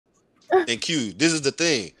And Q, this is the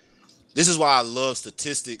thing. This is why I love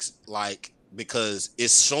statistics, like, because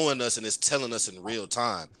it's showing us and it's telling us in real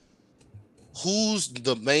time who's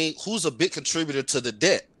a big contributor to the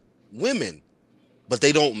debt. Women. But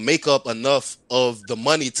they don't make up enough of the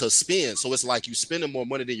money to spend. So it's like you spending more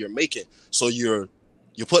money than you're making. So you're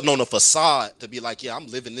putting on a facade to be like, yeah, I'm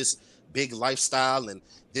living this big lifestyle and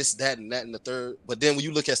this, that, and that, and the third. But then when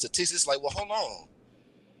you look at statistics, it's like, well, hold on.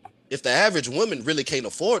 If the average woman really can't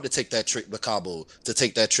afford to take that trip to Cabo, to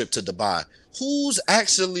take that trip to Dubai, who's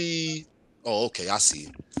actually? Oh, okay, I see.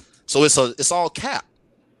 So it's all cap.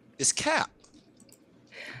 It's cap.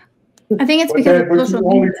 I think it's because but you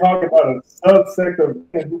only talk about a subsect of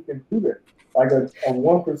men who can do that, like a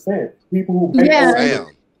 1%. People who pay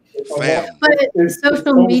Fam. But it's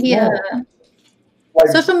social media. Like,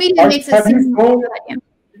 social media makes it seem y'all.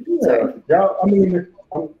 I mean,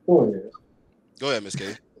 I'm going there. Go ahead, Ms.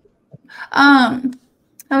 K. I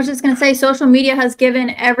was just gonna say, social media has given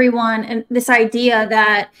everyone this idea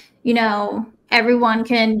that everyone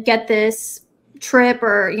can get this trip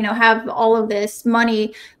or have all of this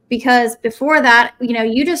money. Because before that,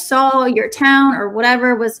 you just saw your town or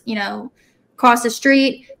whatever was, across the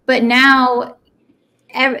street. But now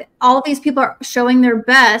all of these people are showing their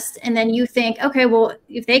best. And then you think, okay, well,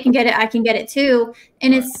 if they can get it, I can get it too.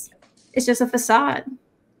 And it's just a facade.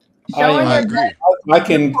 I agree. I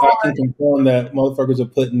can confirm that motherfuckers are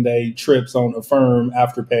putting their trips on Affirm,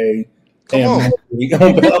 Afterpay. Come on.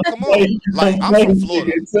 Like,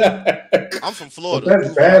 I'm from Florida.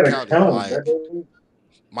 That's bad accounting.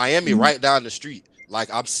 Miami right down the street. Like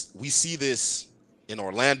we see this in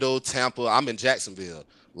Orlando, Tampa. I'm in Jacksonville.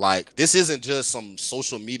 Like, this isn't just some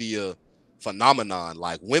social media phenomenon.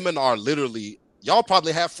 Like, women are literally, y'all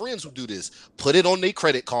probably have friends who do this. Put it on their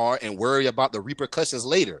credit card and worry about the repercussions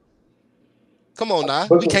later. Come on now.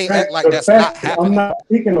 We can't act like that's not happening. I'm not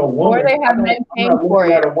picking a woman. Or they have men paying for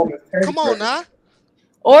it. Come on now.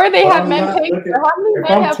 Or they have men paying for it. How many if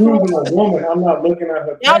men I'm have choosing a woman, I'm not looking at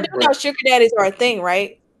her. Y'all do know sugar daddies are a thing,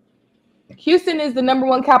 right? Houston is the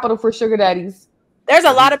 #1 capital for sugar daddies. There's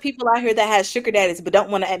a lot of people out here that has sugar daddies but don't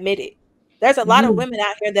want to admit it. There's a lot of women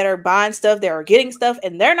out here that are buying stuff, they are getting stuff,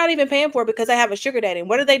 and they're not even paying for it because they have a sugar daddy. And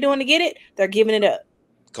what are they doing to get it? They're giving it up.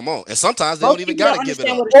 Come on. And sometimes they don't even gotta give it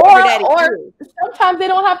up. Or sometimes they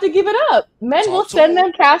don't have to give it up. Men will send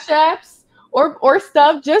them cash apps or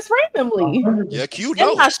stuff just randomly. Yeah, cute.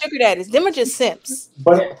 Them not sugar daddies. Them are just simps.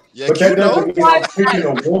 But that doesn't mean I'm picking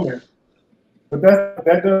a woman. But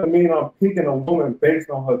that doesn't mean I'm picking a woman based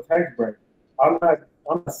on her tax bracket. I'm not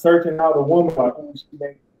searching out a woman like, oh, she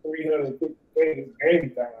makes $350K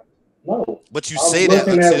game time. No. But you say that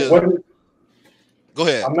until. Go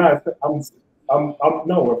ahead. I'm not.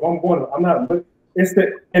 No. If I'm going, I'm not. It's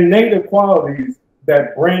the innate qualities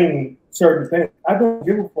that bring certain things. I don't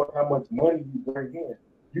give a fuck how much money you bring in.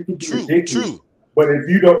 You can be ridiculous. True. But if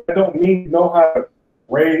you don't, that don't mean you know how to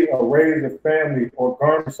raise a family or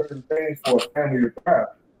garner certain things for a family to thrive.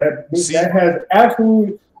 That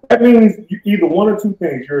means either one or two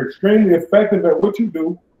things. You're extremely effective at what you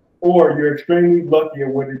do, or you're extremely lucky at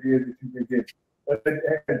what it is that you can get.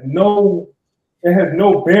 It has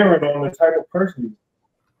no bearing on the type of person you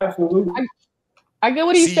are. Absolutely. I get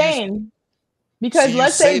what he's saying. Because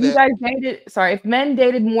let's say you guys dated, if men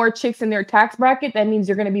dated more chicks in their tax bracket, that means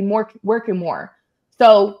you're going to be working more.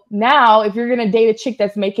 So now if you're going to date a chick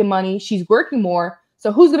that's making money, she's working more.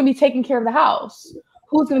 So who's going to be taking care of the house?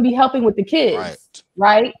 Who's going to be helping with the kids?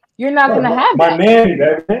 Right? You're not going to have my nanny,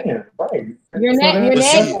 that man. Right. Your nanny.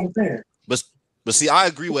 But see, I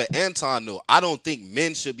agree with Anton, though. I don't think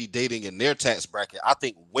men should be dating in their tax bracket. I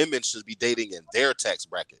think women should be dating in their tax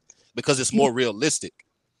bracket because it's more realistic.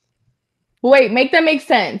 Wait, make that make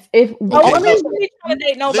sense. If women shouldn't be trying to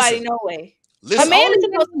date nobody, no way. A man is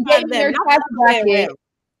supposed to date their tax bracket.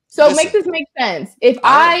 So make this make sense. If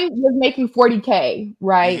I was making $40K,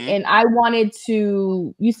 right, and I wanted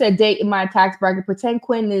to, you said date in my tax bracket, pretend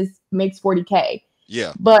Quinn makes $40K.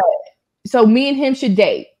 Yeah. But so me and him should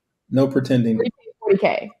date. No pretending.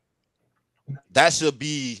 $40K. That should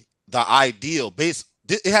be the ideal.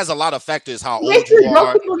 It has a lot of factors. How old you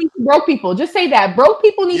are. Broke people. Just say that. Broke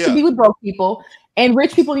people need to be with broke people, and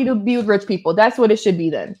rich people need to be with rich people. That's what it should be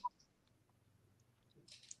then.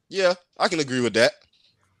 Yeah, I can agree with that.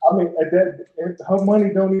 I mean, her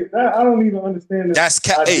money don't even. I don't even understand this. That's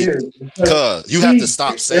cuz you have to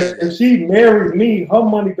stop saying. If she marries me, her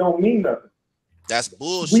money don't mean nothing. That's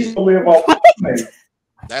bullshit. We live off money.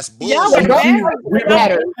 That's bullshit. Y'all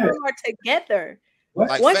are together.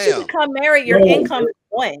 Like, once you become married, your income is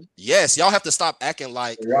one. Yes, y'all have to stop acting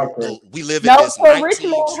like we live in No, this for rich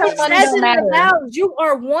men, 1920s. her money As don't in matter. the vows, you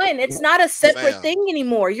are one. It's not a separate Fam. thing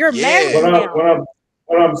anymore. You're Yeah. married now.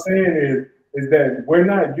 What I'm saying is that we're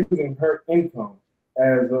not using her income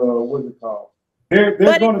as what's it called? There's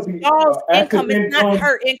going to be y'all's active income. It's not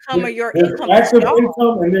her income or your there's income. active It's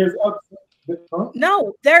income and there's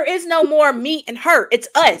No, there is no more me and her. It's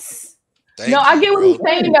us. I get what he's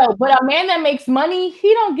saying though, but a man that makes money,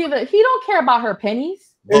 he don't care about her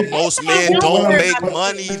pennies. But most men don't make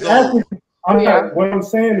money though. What I'm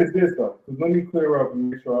saying is this though. Let me clear up and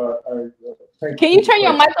make sure I can you turn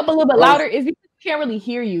your mic up a little bit louder? Is because we can't really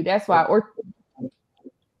hear you. That's why. Or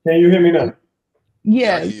can you hear me now?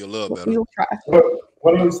 Yeah, I hear you a little better. We'll try.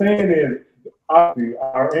 What I'm saying is, obviously,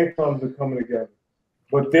 our incomes are coming together.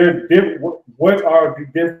 But what are the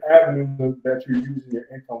different avenues that you're using your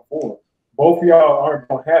income for? Both of y'all aren't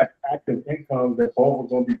going to have active incomes that both are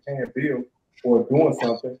going to be paying bills or doing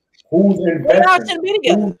something. Who's investing? Y'all shouldn't be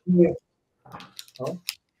together.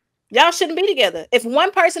 Y'all shouldn't be together. If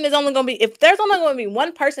one person is only going to be, if there's only going to be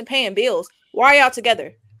one person paying bills, why are y'all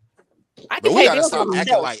together? Bro, we gotta stop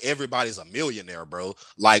acting like everybody's a millionaire, bro.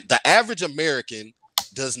 Like the average American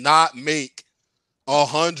does not make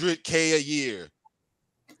 $100K a year.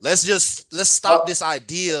 Let's stop this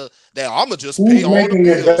idea that I'ma just pay all the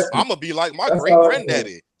bills. I'ma be like my great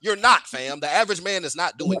granddaddy. You're not, fam. The average man is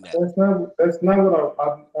not doing that. That's not what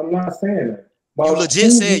I'm not saying that. You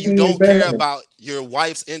legit said you don't care about your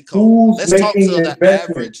wife's income. Let's talk to the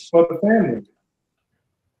average for the family.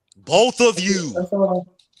 Both of you. That's all.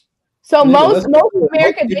 So most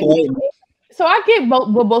American, so I get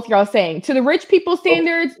what both y'all saying. To the rich people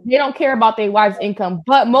standards, they don't care about their wife's income,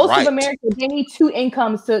 but most of America, they need two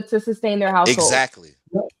incomes to sustain their household. Exactly.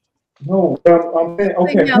 No, I'm saying,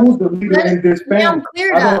 okay, who's the leader in this family?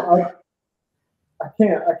 I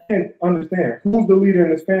can't understand. Who's the leader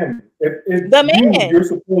in this family? If the man. You're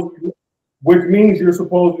supposed to, which means you're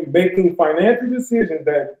supposed to be making financial decisions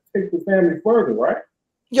that take the family further, right?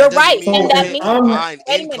 You're right. And that means,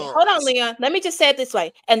 wait a minute, hold on, Leon. Let me just say it this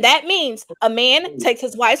way. And that means a man takes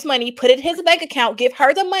his wife's money, put it in his bank account, give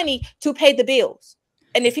her the money to pay the bills.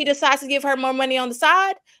 And if he decides to give her more money on the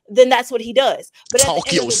side, then that's what he does. But at the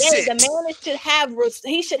end of the day, the man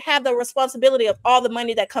should have the responsibility of all the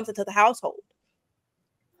money that comes into the household.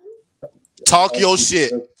 Talk your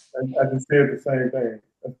shit. I just said the same thing.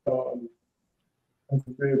 That's all. I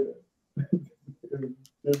just said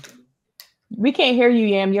that. We can't hear you,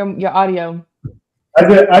 Yam. Your audio.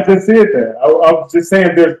 I just said that. I was just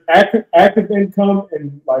saying there's active income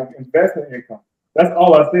and like investment income. That's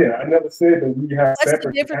all I said. I never said that we have. What's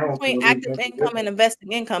the difference between active income and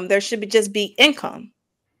investing income? There should just be income.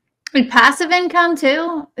 Like passive income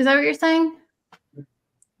too? Is that what you're saying?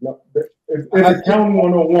 No, it's accounting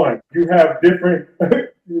 101. You have different.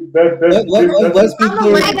 Let's be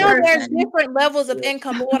clear. I know there's different levels of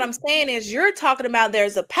income, but what I'm saying is you're talking about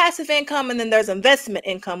there's a passive income and then there's investment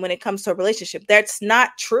income when it comes to a relationship. That's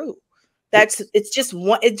not true. It's just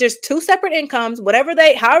one. It's just two separate incomes. However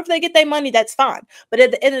they get their money, that's fine. But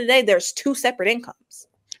at the end of the day, there's two separate incomes.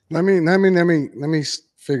 Let me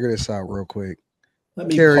figure this out real quick.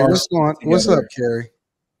 Carrie, what's going? What's up, Carrie?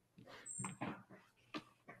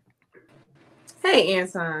 Hey,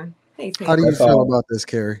 Anton. Hey, how do you feel about this,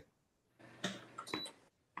 Carrie?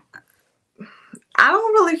 I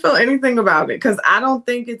don't really feel anything about it because I don't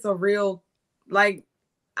think it's a real, I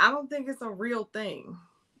don't think it's a real thing.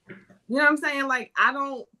 You know what I'm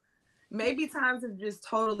saying? Maybe times have just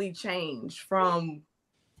totally changed from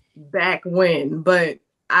back when, but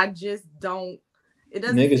I just don't. It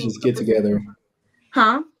doesn't. Niggas just get together.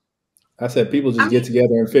 Huh? I said people just get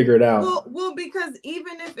together and figure it out. Well, because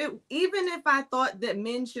even if I thought that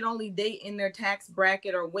men should only date in their tax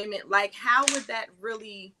bracket or women,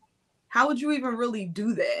 how would you even really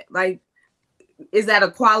do that? Is that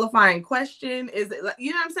a qualifying question? Is it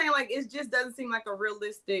you know what I'm saying? It just doesn't seem like a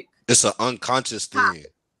realistic. It's an unconscious thing.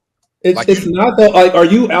 It's not though. Are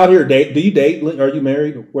you out here date? Do you date? Are you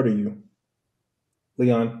married? What are you,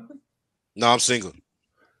 Leon? No, I'm single.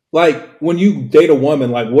 When you date a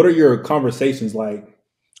woman, what are your conversations like?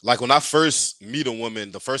 Like when I first meet a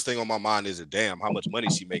woman, the first thing on my mind is, damn, how much money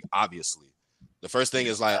she make, obviously. The first thing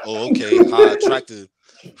is oh, okay, how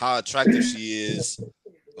attractive she is.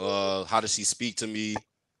 How does she speak to me?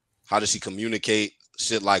 How does she communicate?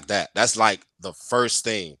 Shit like that. That's the first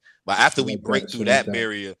thing. But after we break through that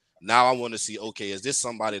barrier, now I want to see, okay, is this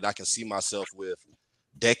somebody that I can see myself with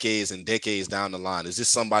decades and decades down the line? Is this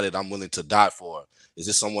somebody that I'm willing to die for? Is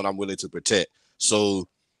this someone I'm willing to protect? So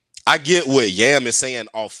I get what Yam is saying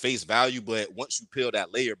off face value, but once you peel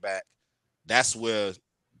that layer back, that's where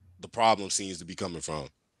the problem seems to be coming from.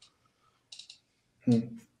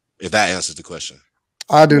 If that answers the question.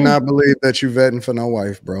 I do not believe that you vetting for no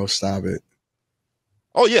wife, bro. Stop it.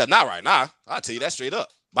 Oh yeah, not right now. I'll tell you that straight up.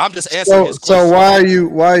 But I'm just answering his question. So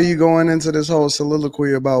why are you going into this whole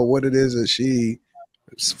soliloquy about what it is that she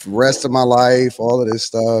rest of my life, all of this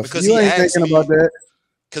stuff? Because you ain't thinking about that.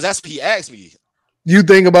 Because that's what he asked me. You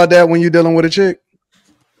think about that when you're dealing with a chick?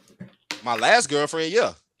 My last girlfriend,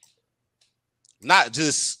 yeah. Not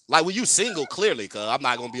just like when you single, clearly, because I'm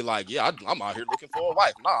not gonna be like, yeah, I'm out here looking for a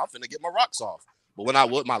wife. Nah, I'm finna get my rocks off. But when I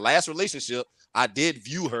was my last relationship, I did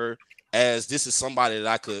view her as this is somebody that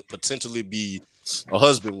I could potentially be a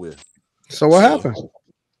husband with. So what happened?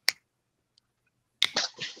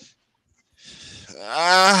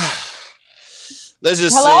 Let's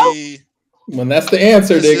just say. When that's the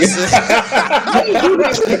answer, nigga. He's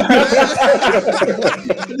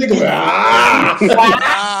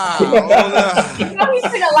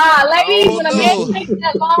finna lie. Ladies, when a man takes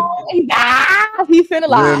that long, he's finna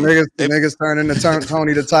lie. Yeah, niggas turn into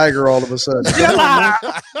Tony the Tiger all of a sudden.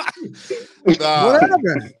 What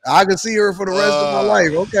happened? I could see her for the rest of my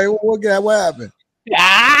life. Okay, what happened?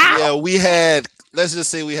 Yeah, let's just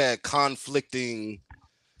say we had conflicting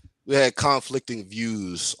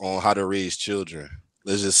views on how to raise children.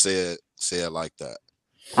 Let's just say it like that.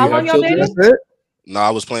 How long y'all dated? No, I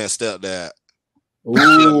was playing stepdad.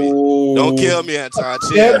 Don't kill me, Anton.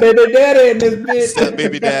 Step baby daddy in this bitch. Step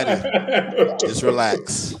baby daddy. Just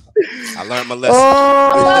relax. I learned my lesson.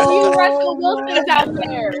 You Russell Wilson's out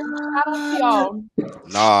there. Shout out to y'all.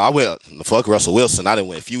 Nah, I went fuck Russell Wilson. I didn't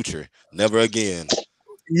win Future. Never again.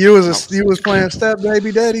 You was playing step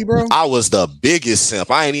baby daddy, bro. I was the biggest simp.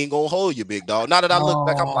 I ain't even gonna hold you, big dog. Now that I look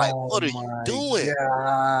back, I'm like, what are you doing?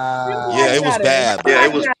 Yeah, it was bad. Yeah,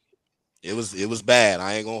 it was bad.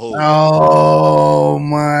 I ain't gonna hold you. Oh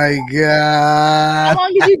my god! How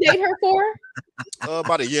long did you date her for?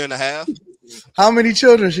 About a year and a half. How many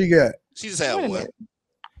children she got? She just had one.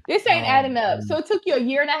 This ain't adding up. So it took you a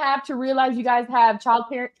year and a half to realize you guys have child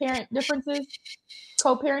parent differences,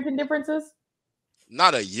 co-parenting differences.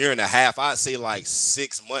 Not a year and a half. I'd say like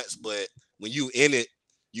 6 months. But when you in it,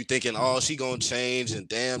 you thinking, oh, she gonna change, and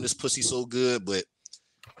damn, this pussy so good. But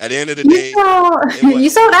at the end of the day, you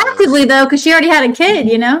saw it actively though, because she already had a kid.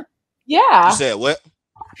 You know. Yeah. You said what?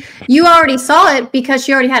 You already saw it because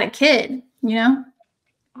she already had a kid. You know.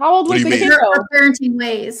 How old was the kid? Her parenting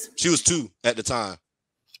ways. She was 2 at the time.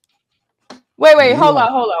 Wait, hold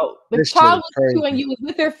on. The child was 2 and you was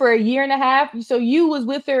with her for a year and a half. So you was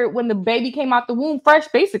with her when the baby came out the womb fresh,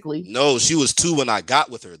 basically. No, she was 2 when I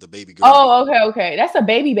got with her, the baby girl. Oh, okay. That's a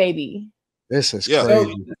baby. This is crazy. So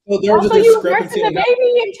there was also, you were nursing the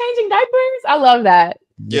baby and changing diapers? I love that.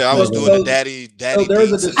 Yeah, I was doing the daddy. So there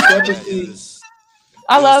was a discrepancy.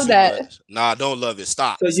 I love that. Much. Nah, I don't love it.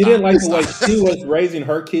 Stop. So you didn't like the way she was raising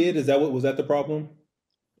her kid? Was that the problem?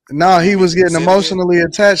 No, he was getting emotionally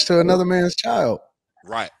attached to another man's child.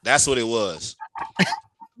 Right. That's what it was.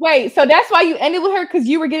 Wait, so that's why you ended with her, because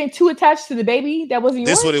you were getting too attached to the baby that wasn't yours?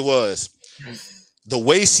 This what it was. The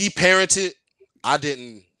way she parented, I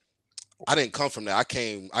didn't come from that.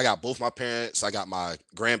 I got both my parents. I got my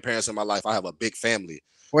grandparents in my life. I have a big family.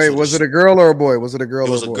 Wait, so was it a girl or a boy? Was it a girl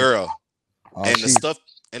or a boy? It was a girl. Oh, and the stuff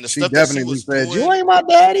definitely that she was said, doing, you ain't my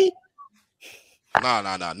daddy.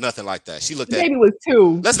 Nah, nothing like that. She looked at. Baby was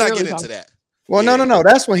 2. Let's not get into that. Well, no.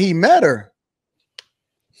 That's when he met her.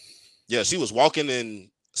 Yeah, she was walking and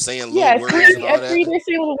saying little words. And all that. They're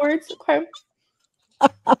saying little words. Okay.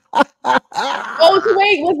 Oh, so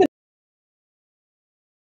wait, was the